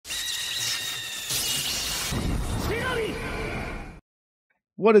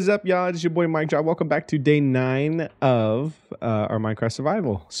What is up, y'all? It's your boy MicDrop. Welcome back to day 9 of our Minecraft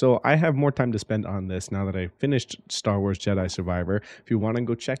survival. So I have more time to spend on this now that I finished Star Wars Jedi Survivor. If you want to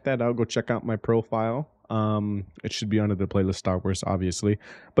go check that out, go check out my profile. It should be under the playlist Star Wars, obviously.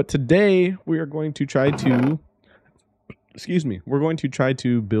 But today we are going to try to, we're going to try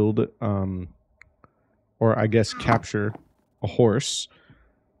to build, or I guess capture a horse.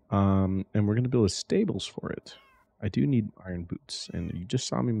 And we're going to build a stables for it. I do need iron boots, and you just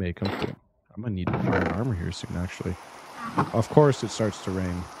saw me make them. I'm going to need iron armor here soon, actually. Of course, it starts to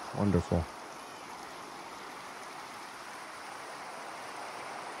rain. Wonderful.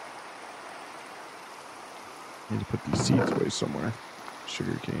 Need to put these seeds away somewhere.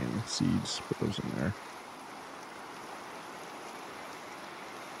 Sugarcane seeds, put those in there.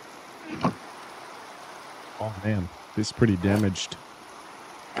 Oh man, this is pretty damaged.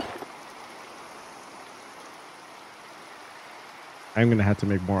 I'm going to have to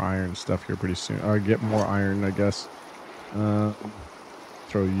make more iron stuff here pretty soon. Or get more iron, I guess. Throw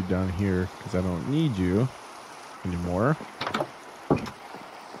you down here because I don't need you anymore.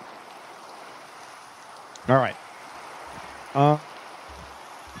 Alright.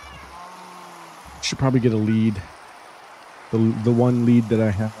 Should probably get a lead. The one lead that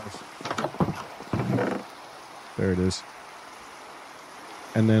I have. There it is.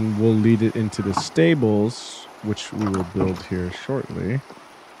 And then we'll lead it into the stables, which we will build here shortly.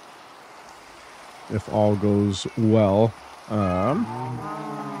 If all goes well.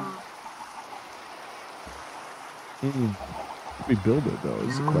 We build it though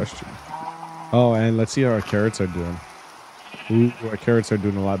is the question. Oh, and let's see how our carrots are doing. Ooh, our carrots are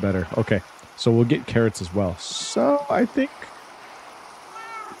doing a lot better. Okay, so we'll get carrots as well. So I think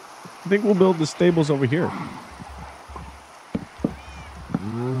we'll build the stables over here.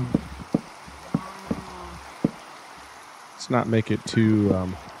 Let's not make it too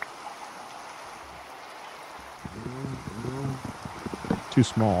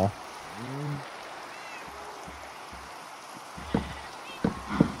small.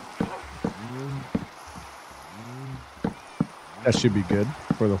 That should be good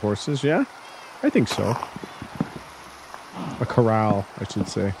for the horses, yeah? I think so. A corral, I should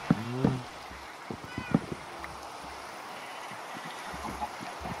say.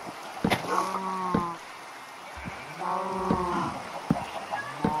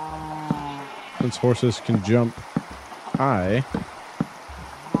 Since horses can jump high,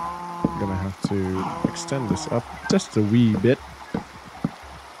 I'm gonna have to extend this up just a wee bit.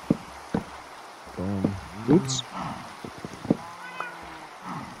 Boom. Oops.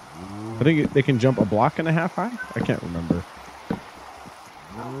 I think they can jump a block and a half high? I can't remember.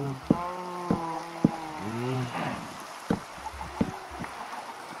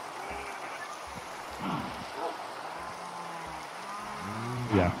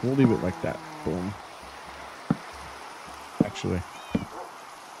 Yeah, we'll leave it like that. Boom. Actually.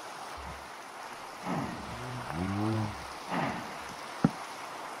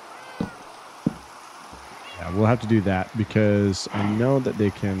 Yeah, we'll have to do that because I know that they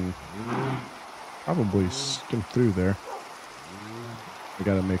can probably skim through there. We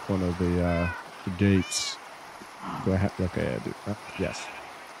gotta make one of the gates. Do I have? Okay, I do. Yes.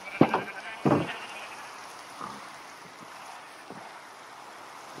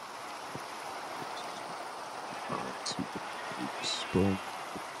 Boom.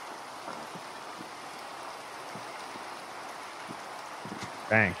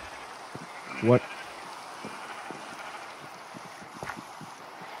 Bang. What?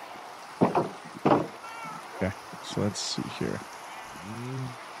 Okay, so let's see here.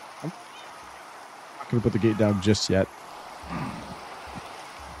 I'm not going to put the gate down just yet. I'm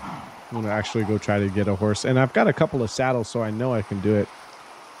going to actually go try to get a horse. And I've got a couple of saddles, so I know I can do it.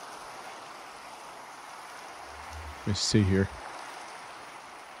 Let me see here.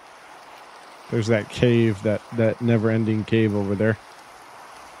 There's that cave, that never-ending cave over there.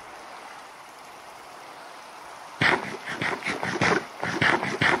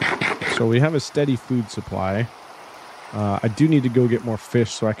 So we have a steady food supply. I do need to go get more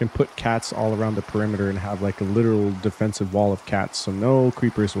fish so I can put cats all around the perimeter and have like a literal defensive wall of cats so no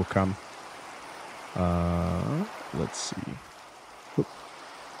creepers will come. Let's see. Oop.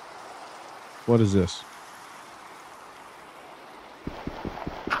 What is this?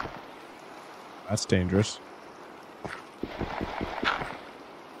 That's dangerous.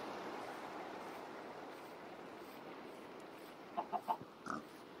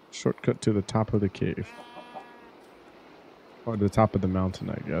 Shortcut to the top of the cave. Or the top of the mountain,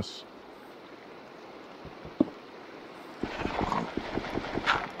 I guess.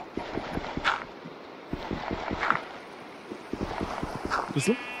 Just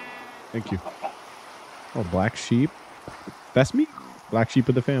look. Thank you. Oh, black sheep. That's me. Black sheep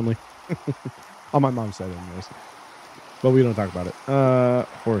of the family. On my mom's side, anyways. But we don't talk about it.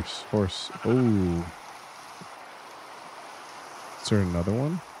 Horse. Oh. Is there another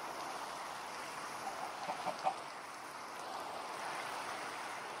one?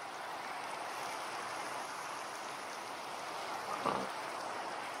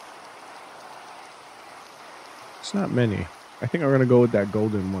 It's not many. I think I'm going to go with that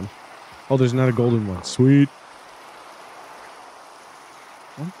golden one. Oh, there's not a golden one. Sweet.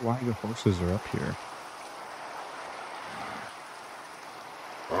 I wonder why the horses are up here.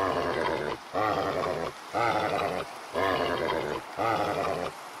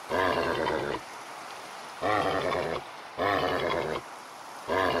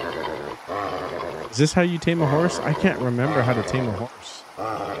 Is this how you tame a horse? I can't remember how to tame a horse.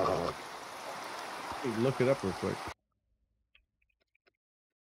 Look it up real quick.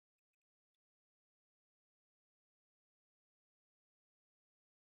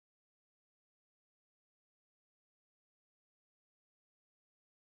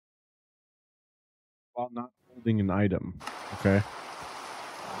 While not holding an item. Okay.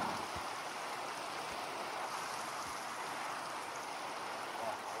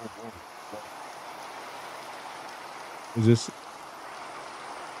 Is this...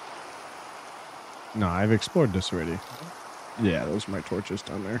 No, I've explored this already. Yeah, those are my torches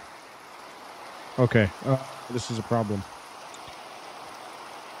down there. Okay. This is a problem.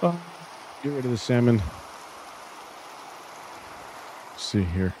 Get rid of the salmon. Let's see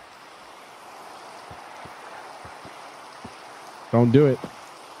here. Don't do it.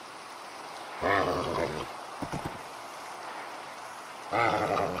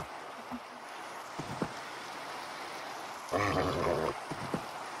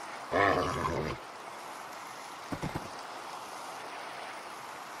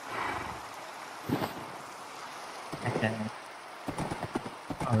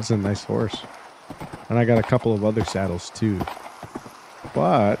 Oh, that's a nice horse. And I got a couple of other saddles too.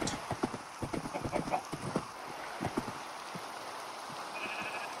 But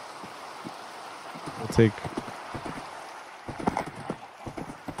we'll take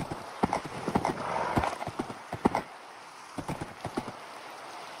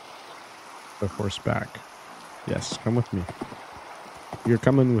the horse back. Yes, come with me. You're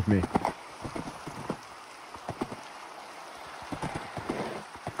coming with me.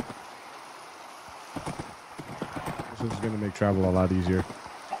 This is going to make travel a lot easier.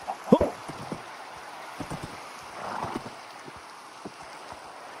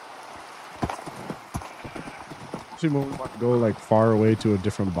 Actually, when we want to go like far away to a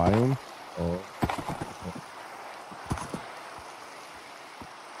different biome. Oh.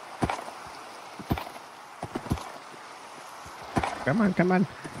 Come on.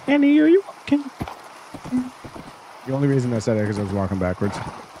 Annie, are you walking? The only reason I said that because I was walking backwards.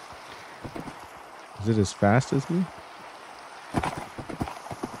 Is it as fast as me?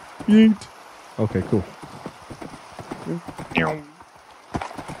 Yeet. Okay, cool.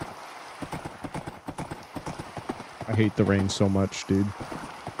 I hate the rain so much, dude.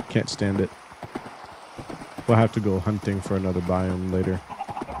 Can't stand it. We'll have to go hunting for another biome later.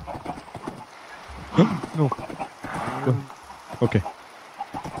 No. Okay.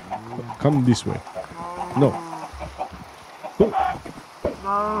 Come this way. No. Oops.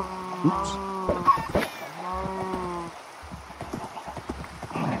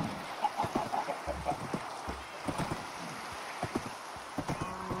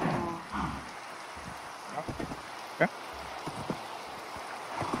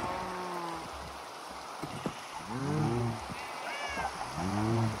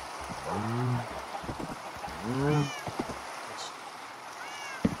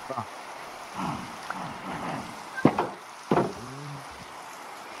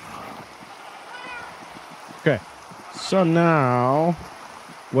 Okay, so now,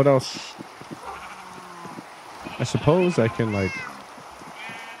 what else? I suppose I can like,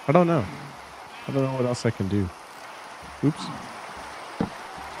 I don't know what else I can do. Oops.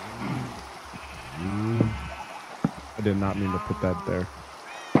 I did not mean to put that there.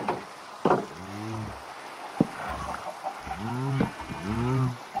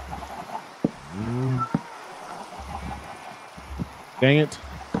 Dang it.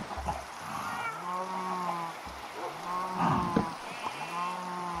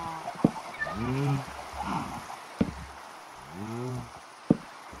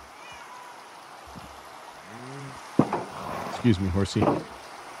 Excuse me, horsey.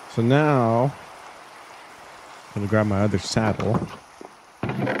 So now, I'm gonna grab my other saddle.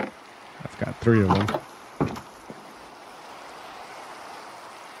 I've got 3 of them.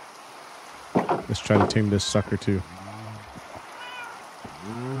 Let's try to tame this sucker too.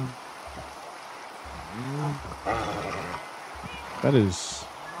 That is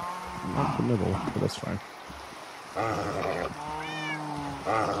not the middle, but that's fine.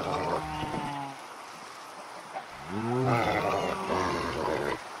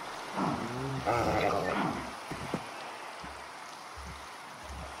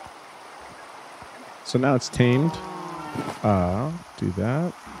 So now it's tamed. Do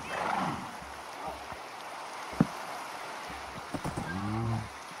that.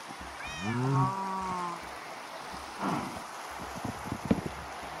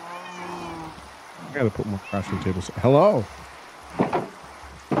 I gotta put more crafting tables. Hello.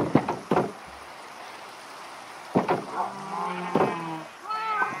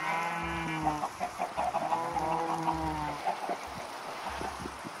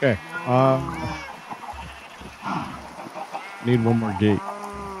 Okay. Need one more gate.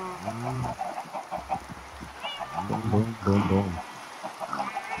 Boom, boom, boom, boom.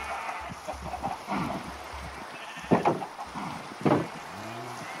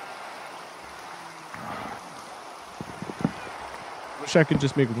 Wish I could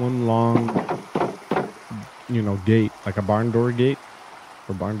just make one long, you know, gate, like a barn door gate.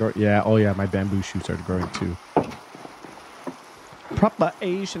 Or barn door. Yeah. Oh yeah, my bamboo shoots are growing too. Proper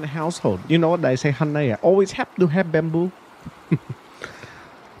Asian household. You know what they say, honey? I always have to have bamboo.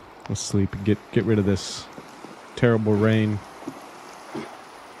 Let's sleep and get rid of this terrible rain.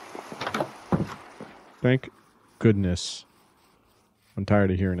 Thank goodness. I'm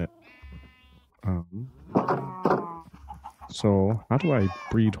tired of hearing it. So how do I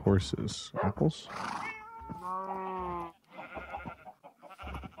breed horses? Apples?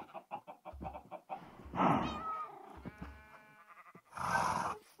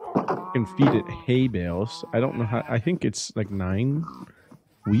 Can feed it hay bales. I don't know how. I think it's like 9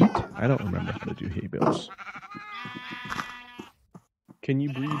 wheat. I don't remember how to do hay bales. Can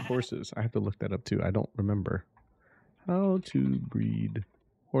you breed horses? I have to look that up too. I don't remember how to breed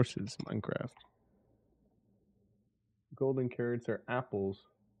horses. Minecraft. Golden carrots are apples.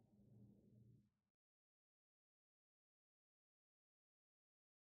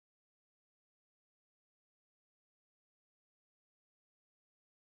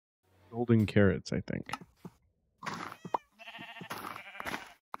 Golden carrots, I think.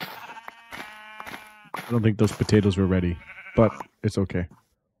 I don't think those potatoes were ready, but it's okay.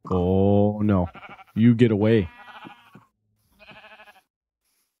 Oh, no. You get away.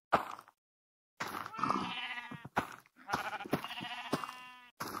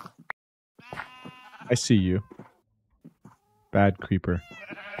 I see you. Bad creeper.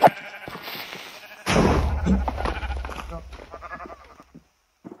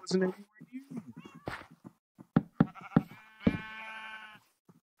 Wasn't it?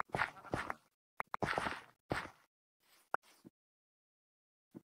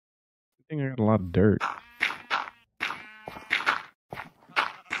 I think I got a lot of dirt.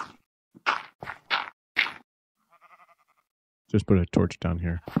 Just put a torch down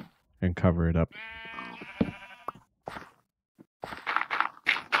here and cover it up.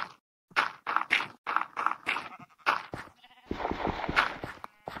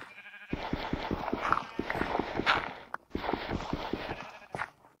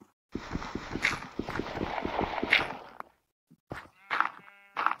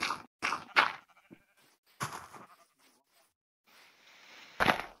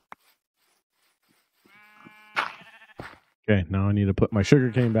 Okay, now I need to put my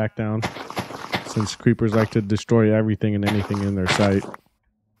sugarcane back down, since creepers like to destroy everything and anything in their sight.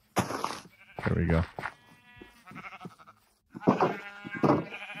 There we go.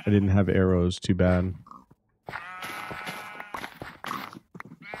 I didn't have arrows, too bad.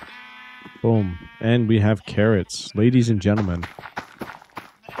 Boom. And we have carrots. Ladies and gentlemen.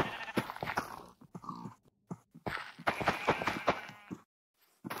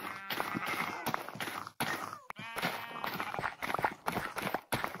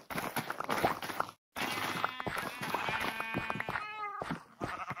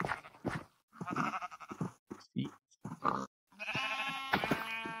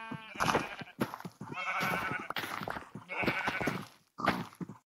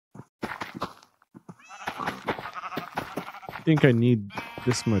 I think I need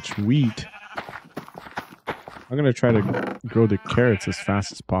this much wheat. I'm going to try to grow the carrots as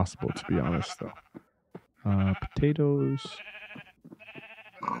fast as possible, to be honest, though. Potatoes.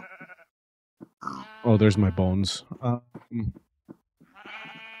 Oh, there's my bones. Let's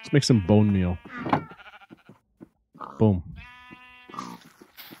make some bone meal. Boom.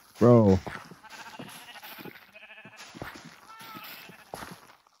 Bro.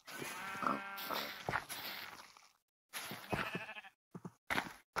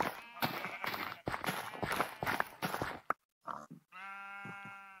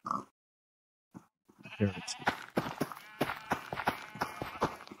 carrots.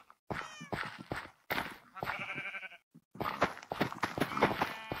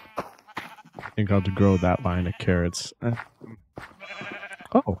 I think I'll grow that line of carrots.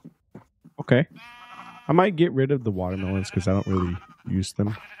 Oh, okay. I might get rid of the watermelons because I don't really use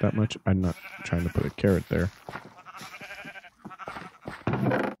them that much. I'm not trying to put a carrot there.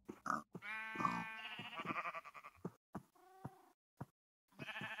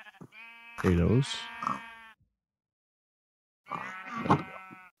 Potatoes.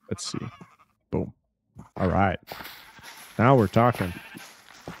 Let's see. Boom. All right. Now we're talking.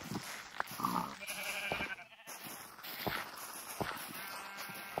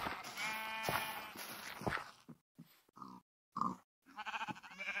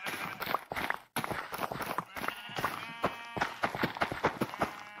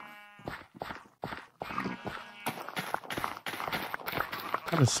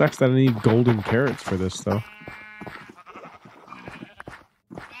 Kind of sucks that I need golden carrots for this, though.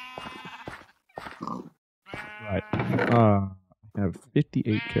 Right. I have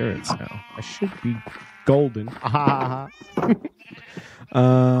 58 carrots now. I should be golden.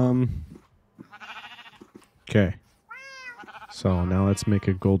 Okay. So now let's make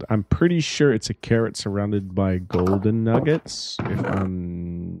a gold. I'm pretty sure it's a carrot surrounded by golden nuggets. If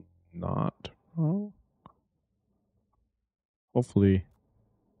I'm not wrong. Hopefully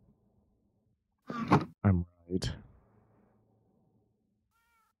I'm right.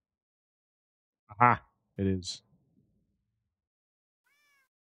 Aha! It is.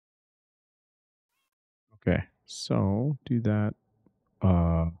 Okay. So do that.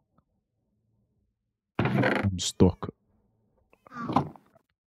 I'm stuck.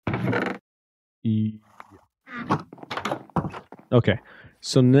 Okay.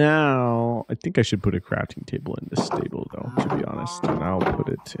 So now I think I should put a crafting table in this stable, though, to be honest. And I'll put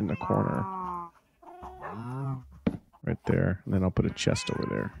it in the corner. Right there. And then I'll put a chest over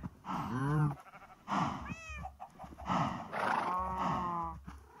there.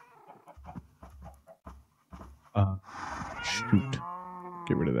 Shoot.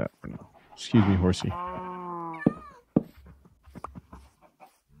 Get rid of that for now. Excuse me, horsey.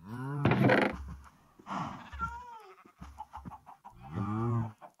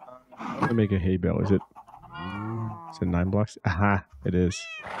 I'm gonna make a hay bale. Is it 9 blocks? Aha, it is.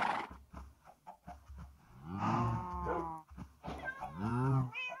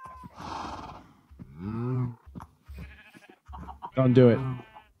 Don't do it.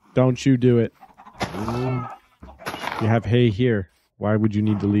 Don't you do it. You have hay here. Why would you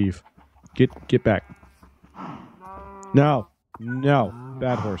need to leave? Get back. No. No.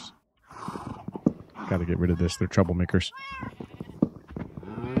 Bad horse. Gotta get rid of this. They're troublemakers.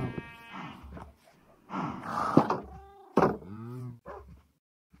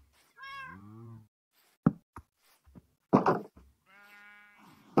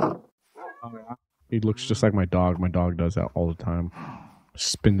 He looks just like my dog. My dog does that all the time.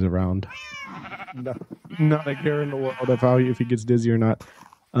 Spins around. Not a care in the world of how if he gets dizzy or not.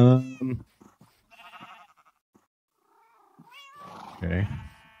 Okay.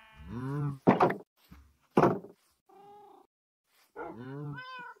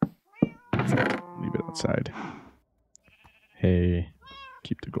 Leave it outside. Hey,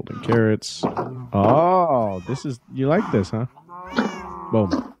 keep the golden carrots. Oh, this is, you like this, huh?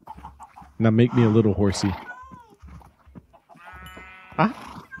 Boom. Now make me a little horsey.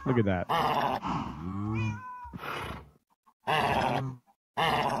 Ah, look at that.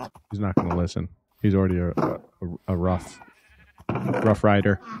 He's not going to listen. He's already a rough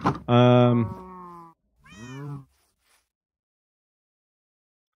rider.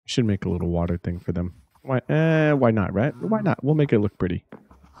 Should make a little water thing for them. Why not, right? Why not? We'll make it look pretty.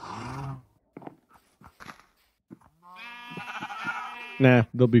 Nah,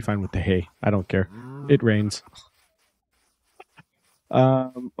 they'll be fine with the hay. I don't care. It rains.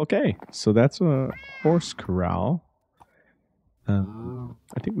 Okay, so that's a horse corral.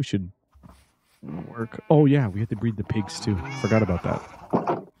 I think we should work. Oh yeah, we have to breed the pigs too. Forgot about that.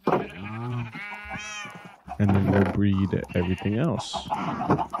 And then we'll breed everything else.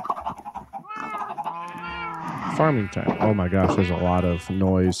 Farming time. Oh my gosh, there's a lot of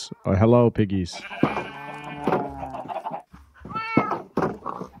noise. Oh, hello, piggies.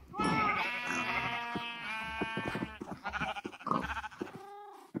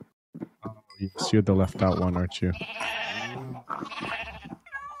 Yes, you're the left out one, aren't you?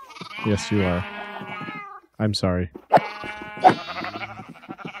 Yes, you are. I'm sorry.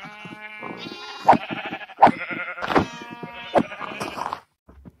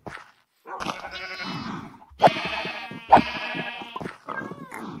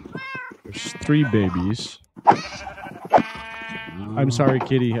 There's 3 babies. I'm sorry,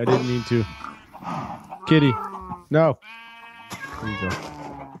 kitty. I didn't mean to. Kitty, no. There you go.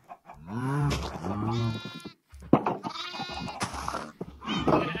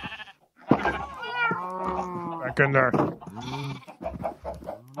 Back in there.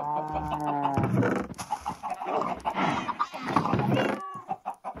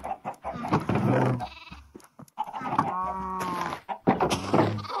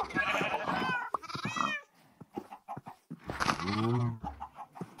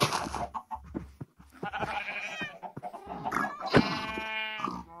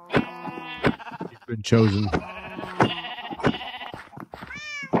 You've been chosen.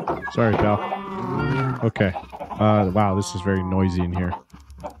 Sorry, pal. Okay. Wow, this is very noisy in here.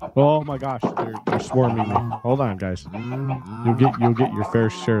 Oh my gosh, they're swarming me. Hold on, guys. You'll get your fair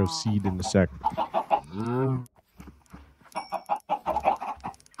share of seed in a sec.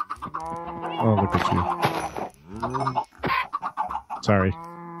 Oh, look at you. Sorry.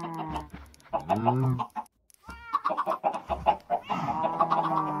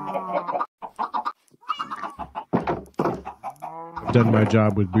 I've done my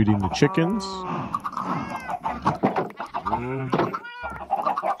job with breeding the chickens.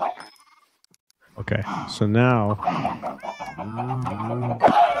 Okay, so now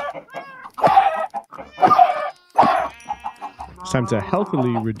it's time to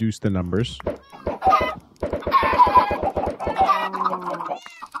healthily reduce the numbers.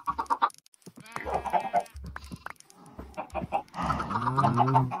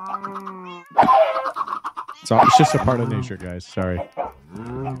 So it's just a part of nature, guys. Sorry.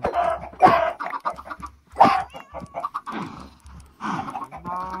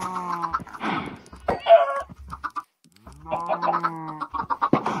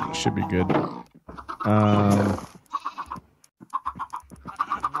 Should be good.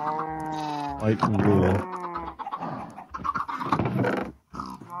 Light and wool.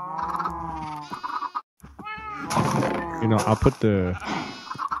 You know, I'll put the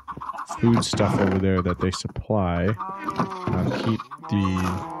food stuff over there that they supply. I'll keep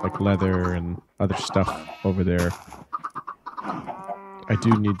the like leather and other stuff over there. I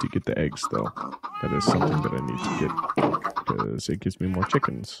do need to get the eggs though. That is something that I need to get because it gives me more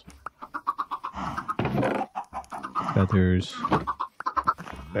chickens. Feathers.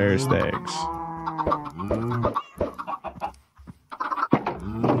 There's the eggs.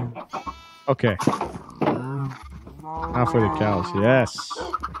 Okay. Now for the cows. Yes.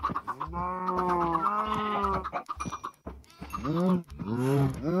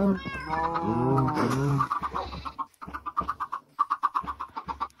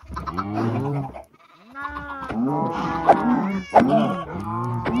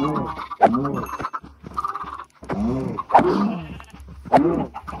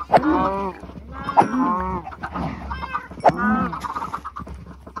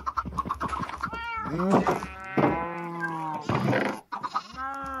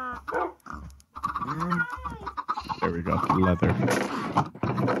 There we go. Leather.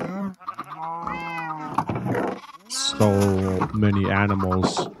 So many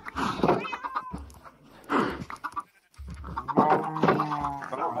animals.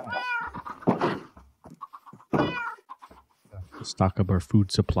 Stock up our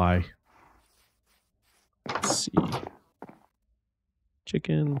food supply. Let's see.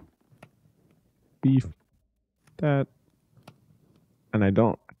 Chicken, beef, that. And I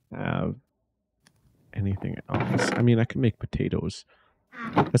don't have anything else. I mean, I can make potatoes.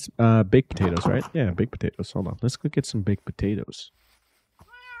 That's baked potatoes, right? Yeah, baked potatoes. Hold on. Let's go get some baked potatoes.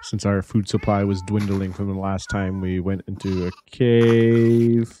 Since our food supply was dwindling from the last time we went into a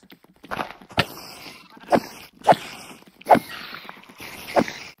cave.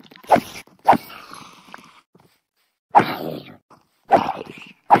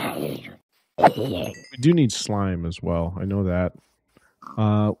 We do need slime as well. I know that.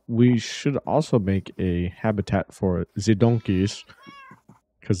 We should also make a habitat for the donkeys,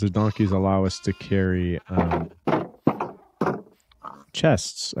 because the donkeys allow us to carry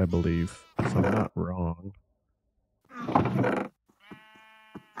chests, I believe, if I'm not wrong.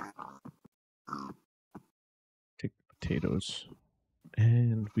 Take the potatoes,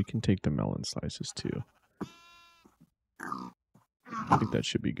 and we can take the melon slices too. I think that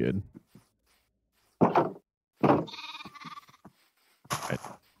should be good. Right.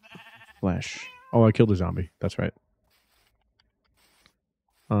 Flesh. Oh, I killed a zombie. That's right.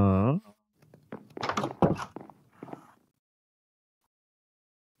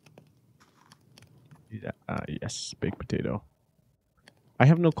 Yes, baked potato. I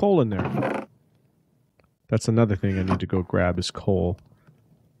have no coal in there. That's another thing I need to go grab is coal.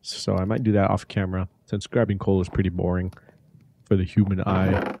 So I might do that off camera since grabbing coal is pretty boring for the human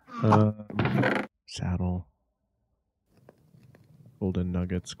eye. Saddle. Golden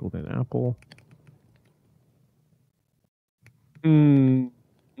nuggets, golden apple.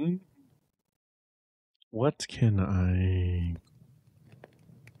 What can I...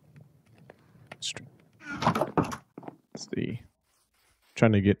 Let's see.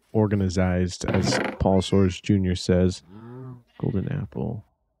 Trying to get organized, as Paul Soares Jr. says. Golden apple.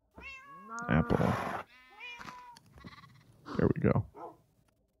 Apple. There we go.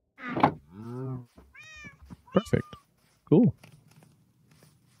 Perfect. Cool.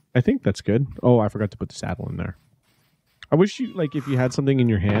 I think that's good. Oh, I forgot to put the saddle in there. I wish you, like, if you had something in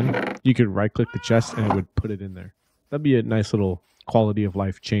your hand, you could right-click the chest and it would put it in there. That'd be a nice little quality of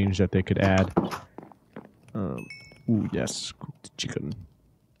life change that they could add. Ooh, yes. Cooked chicken.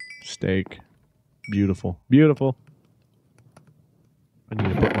 Steak. Beautiful. Beautiful. I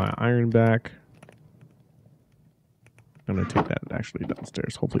need to put my iron back. I'm going to take that actually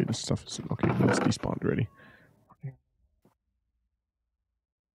downstairs. Hopefully this stuff is... Okay, it's despawned already.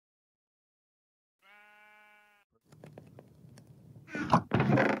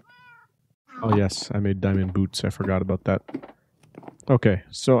 Oh, yes. I made diamond boots. I forgot about that. Okay,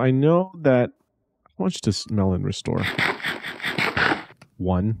 so I know that... How much does melon restore?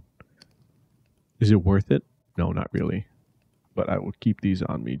 1. Is it worth it? No, not really. But I will keep these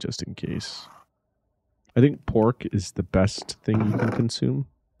on me just in case. I think pork is the best thing you can consume.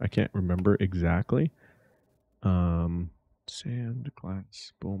 I can't remember exactly. Sand,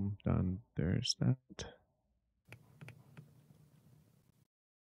 glass, boom, done. There's that.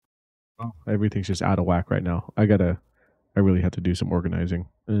 Oh, everything's just out of whack right now. I really have to do some organizing.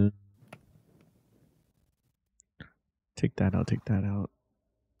 Take that out, take that out.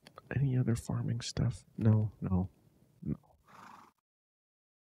 Any other farming stuff? No. Put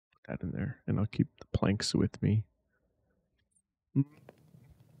that in there, and I'll keep the planks with me.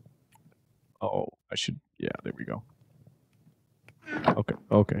 Oh, I should, yeah, there we go.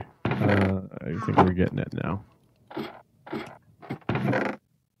 Okay. I think we're getting it now.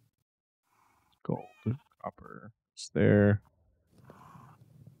 Gold, copper, it's there.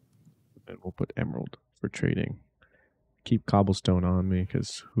 And we'll put emerald for trading. Keep cobblestone on me,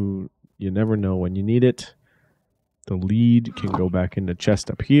 because you never know when you need it. The lead can go back in the chest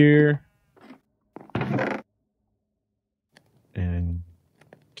up here. And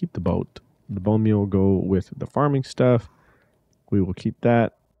keep the boat. The bone meal will go with the farming stuff. We will keep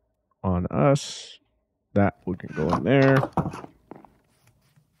that on us. That we can go in there.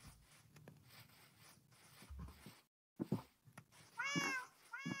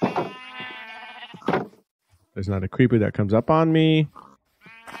 There's not a creeper that comes up on me.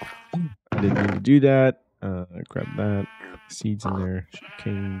 I didn't mean to do that. Grab that. Seeds in there.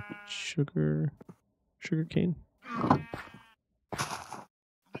 Sugar cane.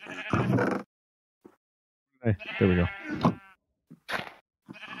 Hey, there we go.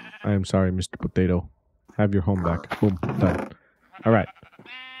 I am sorry, Mr. Potato. Have your home back. Boom. Done. All right.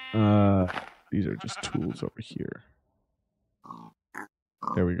 These are just tools over here.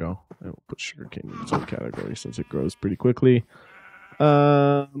 There we go. I will put sugarcane in its own category since it grows pretty quickly.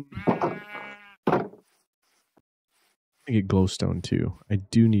 I get glowstone too. I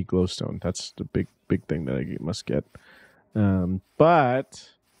do need glowstone. That's the big thing that I must get. But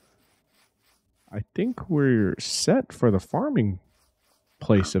I think we're set for the farming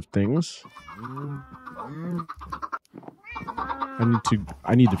place of things.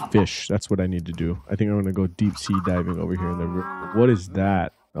 I need to fish. That's what I need to do. I think I'm gonna go deep sea diving over here in the river. What is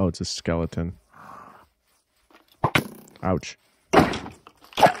that? Oh, it's a skeleton. Ouch.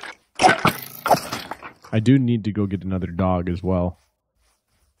 I do need to go get another dog as well.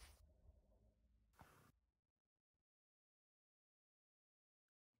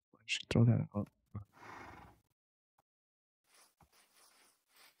 I should throw that out.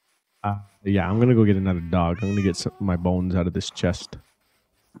 Yeah, I'm gonna go get another dog. I'm gonna get my bones out of this chest.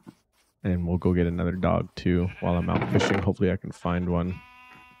 And we'll go get another dog too while I'm out fishing. Hopefully I can find one.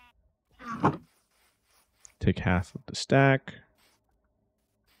 Take half of the stack.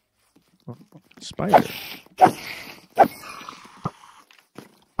 Oh, spider.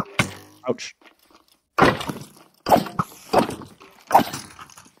 Ouch.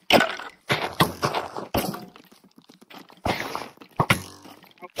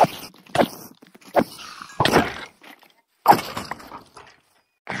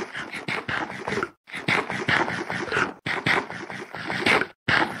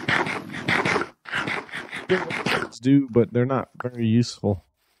 Do, but they're not very useful.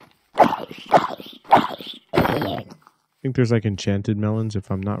 think there's like enchanted melons,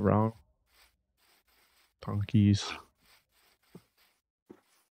 if I'm not wrong. Donkeys. See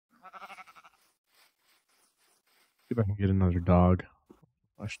if I can get another dog.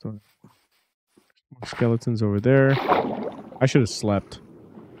 Skeletons over there. I should have slept.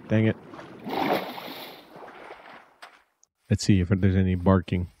 Dang it. Let's see if there's any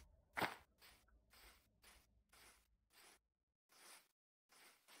barking.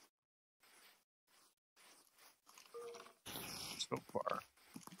 So far.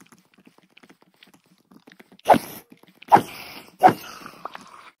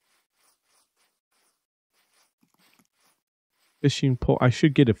 Fishing pole. I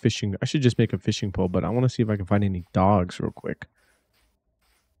should get a fishing. I should just make a fishing pole, but I want to see if I can find any dogs real quick.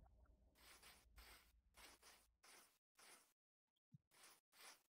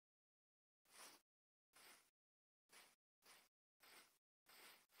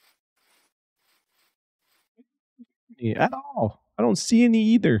 At all. I don't see any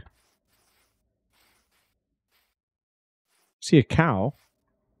either. See a cow.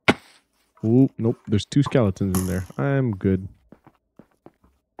 Ooh, nope. There's 2 skeletons in there. I'm good.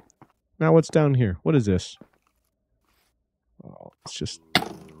 Now what's down here? What is this? Oh, it's just...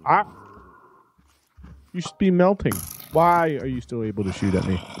 Ah! You should be melting. Why are you still able to shoot at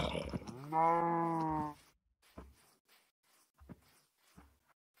me?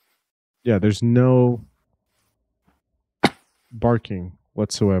 Yeah, there's no barking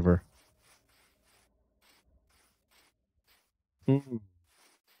whatsoever. Over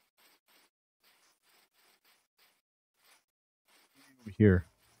here.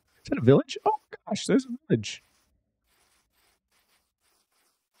 Is that a village? Oh gosh, there's a village.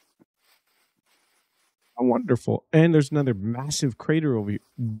 How wonderful. And there's another massive crater over here.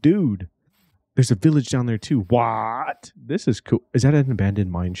 Dude, there's a village down there too. What? This is cool. Is that an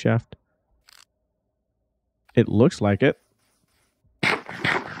abandoned mine shaft? It looks like it.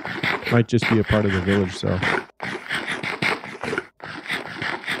 Might just be a part of the village, though.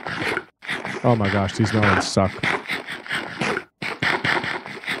 Oh my gosh, these melons suck.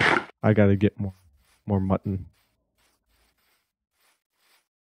 I gotta get more mutton.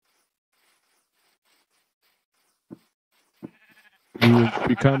 You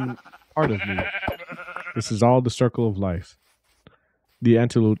become part of me. This is all the circle of life. The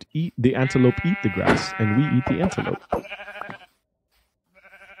antelope eat the grass, and we eat the antelope.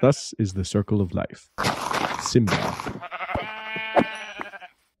 Thus is the circle of life. Simba.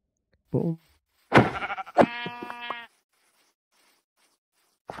 Boom.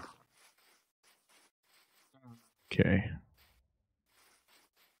 Okay.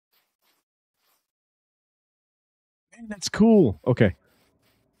 Man, that's cool. Okay.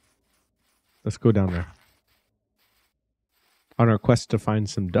 Let's go down there. On our quest to find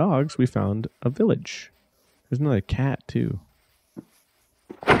some dogs, we found a village. There's another cat, too.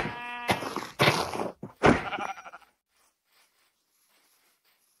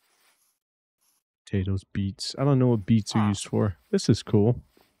 Potatoes, beets. I don't know what beets are used for. This is cool.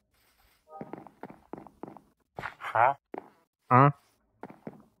 Huh? Huh?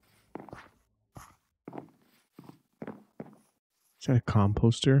 Is that a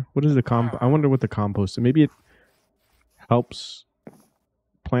composter? What is the I wonder what the composter... Maybe it helps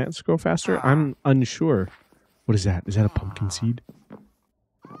plants grow faster? I'm unsure. What is that? Is that a pumpkin seed?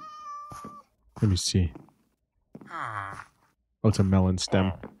 Let me see. Oh, it's a melon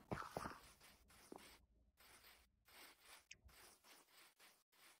stem.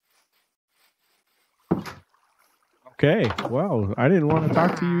 Okay, well, I didn't want to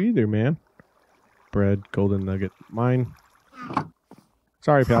talk to you either, man. Bread, golden nugget, mine.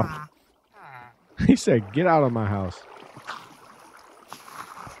 Sorry, pal. He said, get out of my house.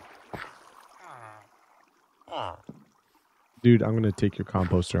 Dude, I'm going to take your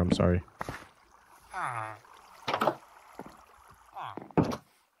composter. I'm sorry.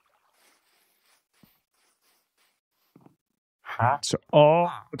 So,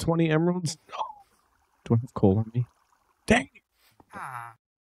 oh, 20 emeralds? No. Do I have coal on me? Dang it.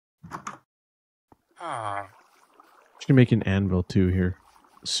 Just gonna make an anvil too here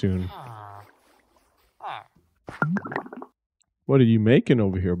soon. What are you making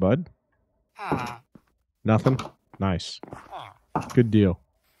over here, bud? Nothing? Nice. Good deal.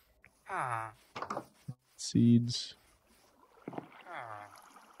 Seeds.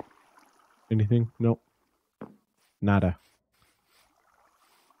 Anything? Nope. Nada.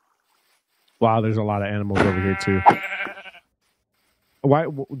 Wow, there's a lot of animals over here too. Why?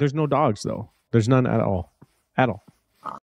 There's no dogs though. There's none at all. At all.